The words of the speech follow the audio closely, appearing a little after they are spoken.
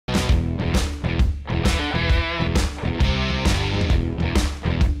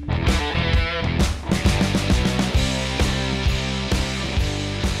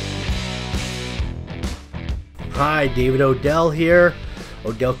Hi, David Odell here.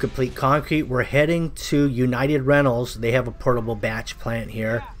 Odell Complete Concrete. We're heading to United Rentals. They have a portable batch plant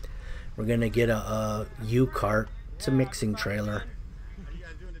here. We're gonna get a U-cart. It's a mixing trailer. How you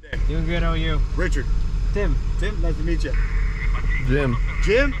guys doing today? Doing good, how are you? Richard. Tim. Tim, nice to meet you. Jim.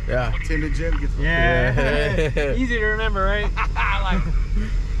 Jim? Yeah. Tim and Jim. Yeah. Easy to remember, right?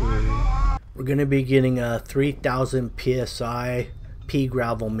 We're gonna be getting a 3,000 PSI pea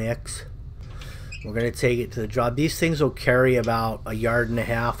gravel mix. We're going to take it to the job. These things will carry about 1.5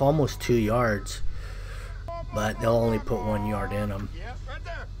 yards, almost 2 yards, but they'll only put 1 yard in them. Yeah, right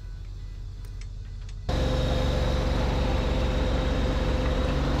there.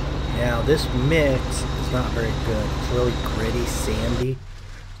 Now this mix is not very good. It's really gritty, sandy.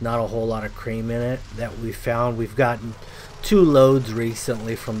 Not a whole lot of cream in it that we found. We've gotten 2 loads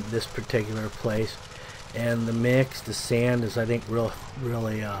recently from this particular place, and the mix, the sand is, I think,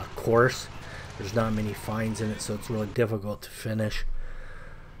 really coarse. There's not many fines in it, so it's really difficult to finish.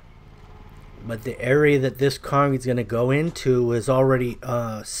 But the area that this concrete is going to go into is already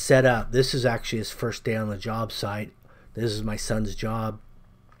set up. This is actually his first day on the job site. This is my son's job.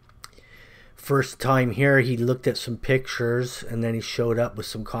 First time here, he looked at some pictures and then he showed up with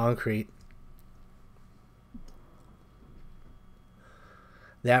some concrete.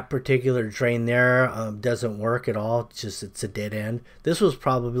 That particular drain there doesn't work at all. It's a dead end. This was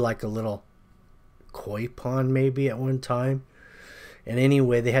probably like a little koi pond maybe at one time, and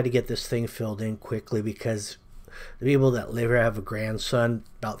anyway, they had to get this thing filled in quickly because the people that live here have a grandson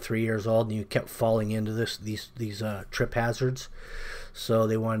about 3 years old, and you kept falling into these trip hazards, so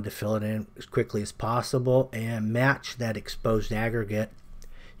they wanted to fill it in as quickly as possible and match that exposed aggregate.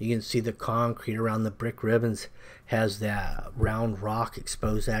 You can see the concrete around the brick ribbons has that round rock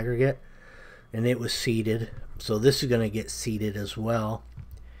exposed aggregate, and it was seeded, so this is going to get seeded as well.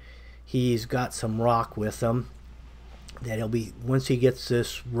 He's got some rock with him that he'll be, once he gets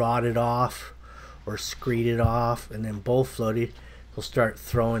this rotted off or screeded off and then bowl floated, he'll start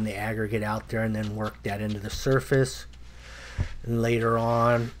throwing the aggregate out there and then work that into the surface. And later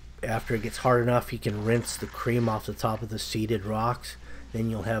on, after it gets hard enough, he can rinse the cream off the top of the seeded rocks. Then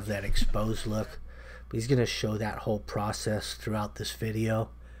you'll have that exposed look. But he's going to show that whole process throughout this video.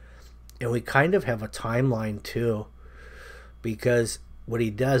 And we kind of have a timeline too, because what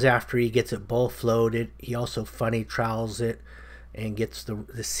he does after he gets it bowl floated, he also funny trowels it and gets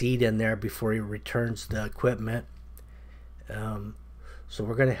the seed in there before he returns the equipment. So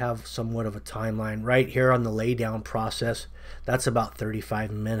we're going to have somewhat of a timeline right here on the laydown process. That's about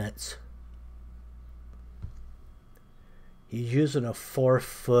 35 minutes. He's using a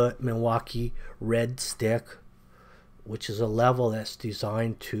 4-foot Milwaukee red stick, which is a level that's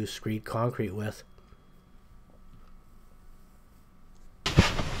designed to screed concrete with.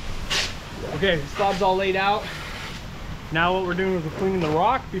 Okay, the slab's all laid out. Now what we're doing is we're cleaning the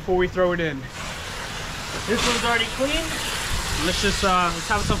rock before we throw it in. This one's already clean. Let's just let's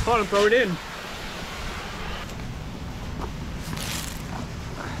have some fun and throw it in.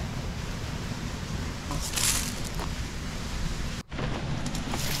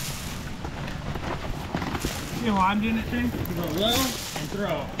 You know how I'm doing it, Tim? You go low and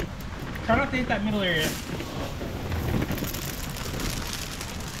throw. Try not to hit that middle area.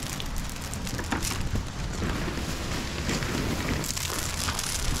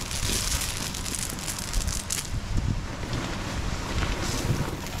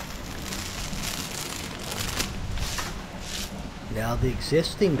 Now the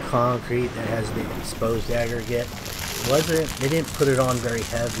existing concrete that has the exposed aggregate they didn't put it on very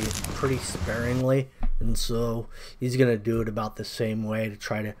heavy, pretty sparingly, and so he's gonna do it about the same way to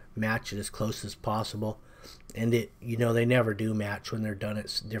try to match it as close as possible. And they never do match when they're done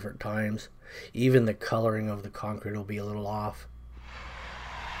at different times. Even the coloring of the concrete will be a little off.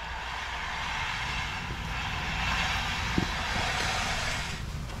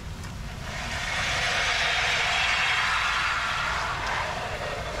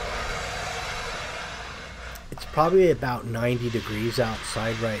 It's probably about 90 degrees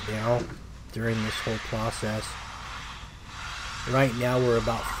outside right now during this whole process. Right now we're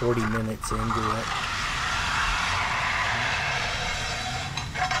about 40 minutes into it.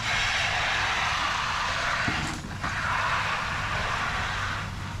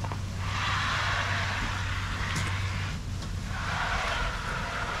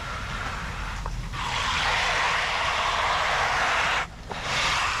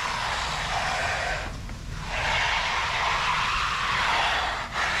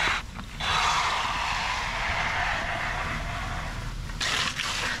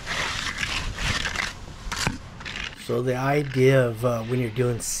 So the idea of when you're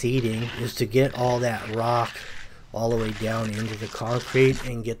doing seeding is to get all that rock all the way down into the concrete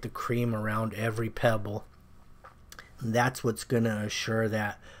and get the cream around every pebble. And that's what's going to assure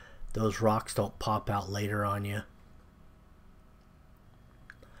that those rocks don't pop out later on you.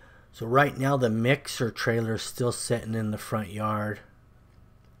 So right now the mixer trailer is still sitting in the front yard.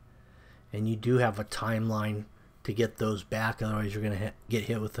 And you do have a timeline to get those back, otherwise you're going to get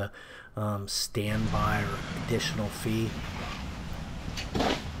hit with a standby or additional fee.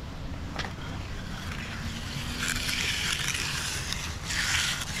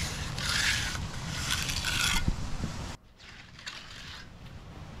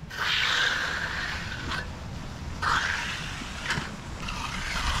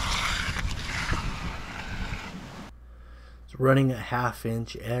 Running a 1/2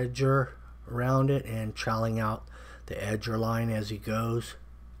 inch edger around it and troweling out the edger line as he goes.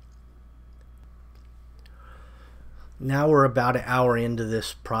 Now we're about an hour into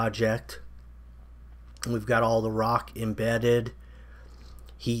this project. We've got all the rock embedded.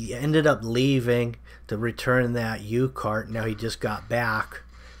 He ended up leaving to return that U-cart. Now he just got back.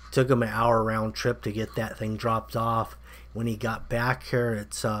 Took him an hour round trip to get that thing dropped off. When he got back here,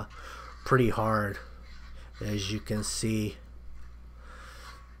 it's pretty hard, as you can see.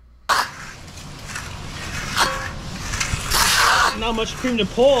 Not much cream to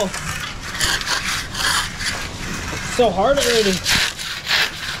pull. It's so hard already.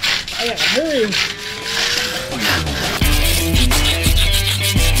 I gotta hurry.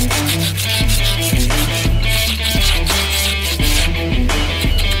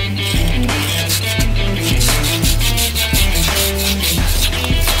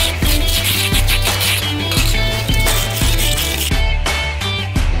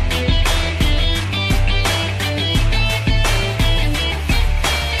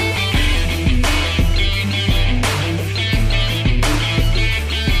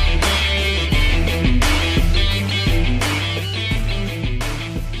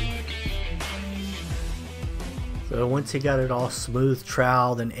 So once he got it all smooth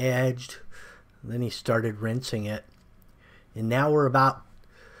troweled and edged, then he started rinsing it. And now we're about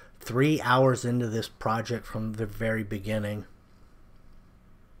 3 hours into this project from the very beginning.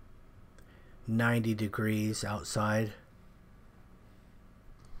 90 degrees outside.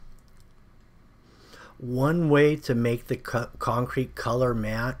 One way to make the concrete color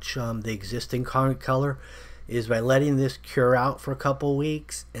match the existing concrete color is by letting this cure out for a couple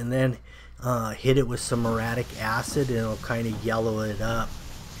weeks and then hit it with some muriatic acid, and it'll kind of yellow it up,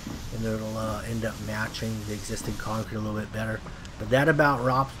 and it'll end up matching the existing concrete a little bit better. But that about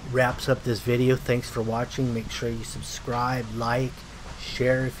wraps up this video. Thanks for watching. Make sure you subscribe, like,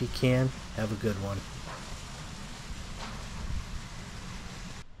 share if you can. Have a good one.